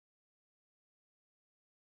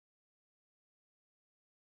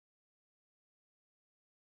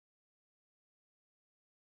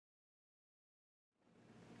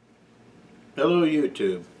Hello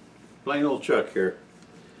YouTube, plain old Chuck here.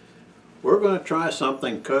 We're going to try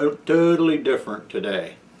something totally different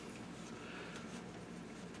today.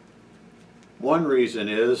 One reason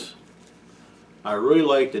is I really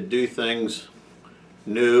like to do things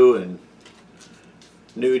new and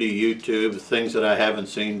new to YouTube, things that I haven't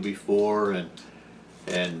seen before,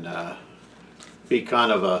 and be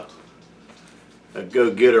kind of a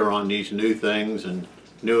go-getter on these new things and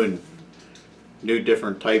new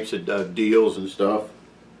different types of deals and stuff.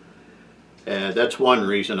 That's one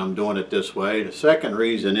reason I'm doing it this way. The second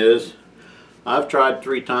reason is I've tried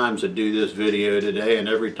 3 times to do this video today, and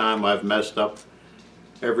every time I've messed up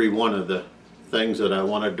every one of the things that I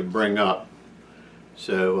wanted to bring up.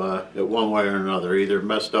 So one way or another, either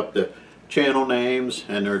messed up the channel names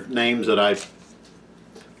and their names that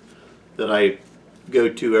I go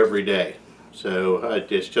to every day. So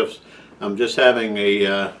I'm just having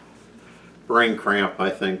a brain cramp, I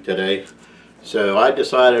think, today. So I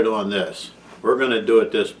decided on this. We're going to do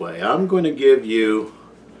it this way. I'm going to give you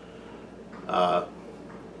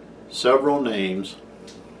several names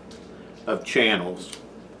of channels,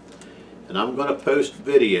 and I'm going to post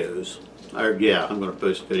videos. I'm going to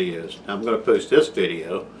post videos. I'm going to post this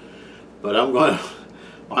video, but I'm going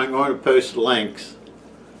to post links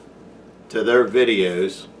to their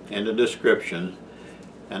videos in the description,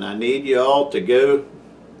 and I need you all to go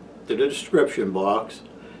to the description box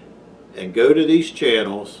and go to these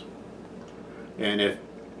channels, and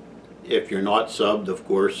if you're not subbed, of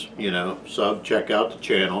course, check out the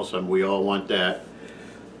channels, and we all want that,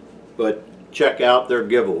 but check out their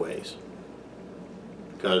giveaways,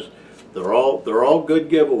 because they're all good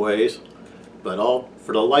giveaways, but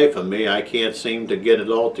for the life of me I can't seem to get it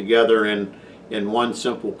all together in one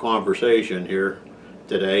simple conversation here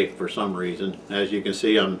today for some reason. As you can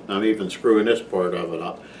see, I'm even screwing this part of it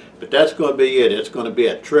up. But that's going to be it. It's going to be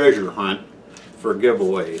a treasure hunt for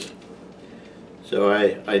giveaways. So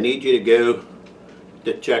I need you to go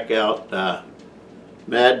to check out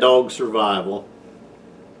Mad Dog Survival.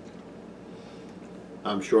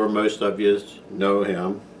 I'm sure most of you know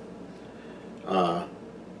him.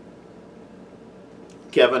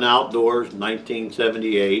 Kevin Outdoors,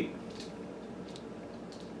 1978.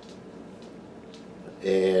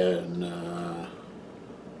 And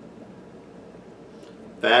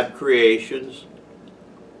Fab Creations,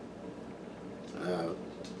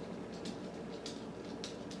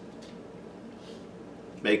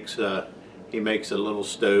 he makes the little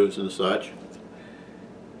stoves and such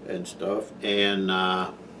and stuff. And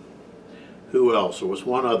who else? There was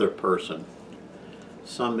one other person,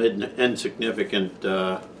 some insignificant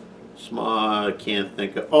small, I can't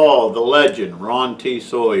think of. Oh, the legend, Ron T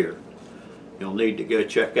Sawyer. You'll need to go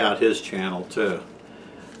check out his channel too,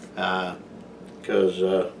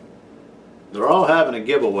 because they're all having a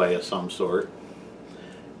giveaway of some sort,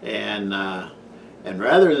 and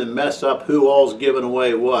rather than mess up who all's giving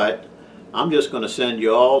away what, I'm just going to send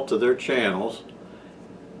you all to their channels,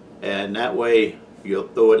 and that way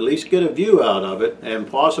they'll at least get a view out of it, and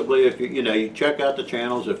possibly if you check out the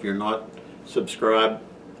channels. If you're not subscribed,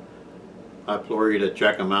 I implore you to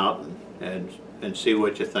check them out and see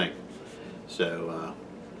what you think. So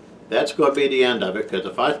that's going to be the end of it, because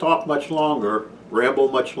if I talk much longer, ramble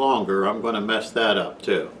much longer, I'm going to mess that up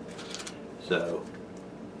too. So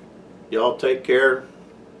y'all take care,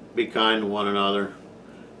 be kind to one another,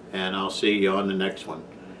 and I'll see you on the next one.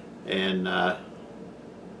 And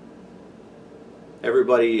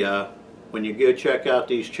everybody, when you go check out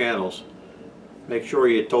these channels, make sure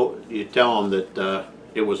you tell them that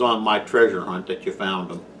it was on my treasure hunt that you found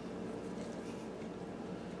them.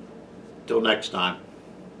 Till next time.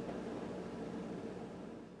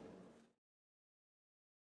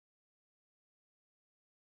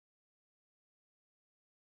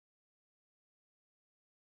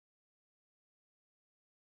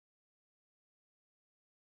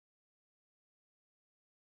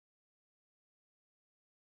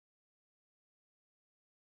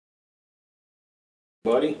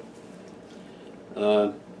 Buddy,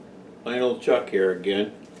 plain old Chuck here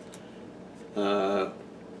again.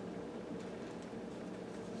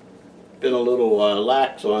 Been a little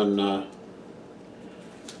lax on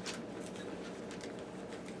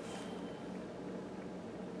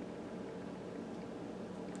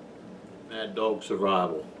Mad Dog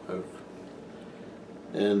Survival,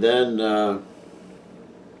 and then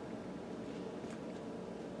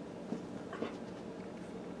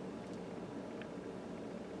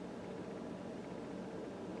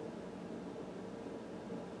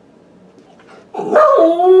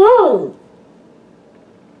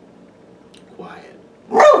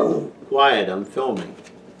quiet, I'm filming.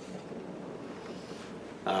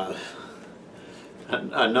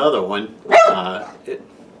 another one.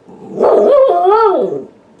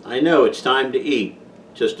 I know it's time to eat.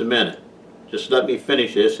 Just a minute. Just let me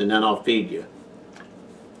finish this and then I'll feed you.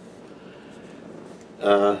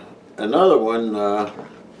 Another one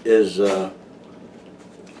is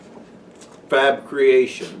Fab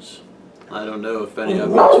Creations. I don't know if any of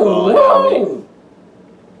you following me.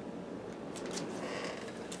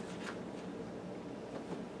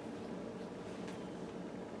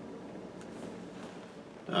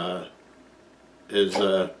 Is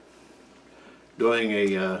doing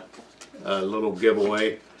a little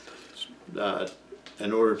giveaway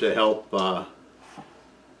in order to help and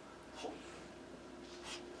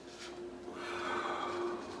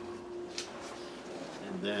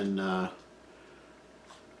then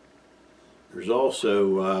there's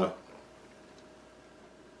also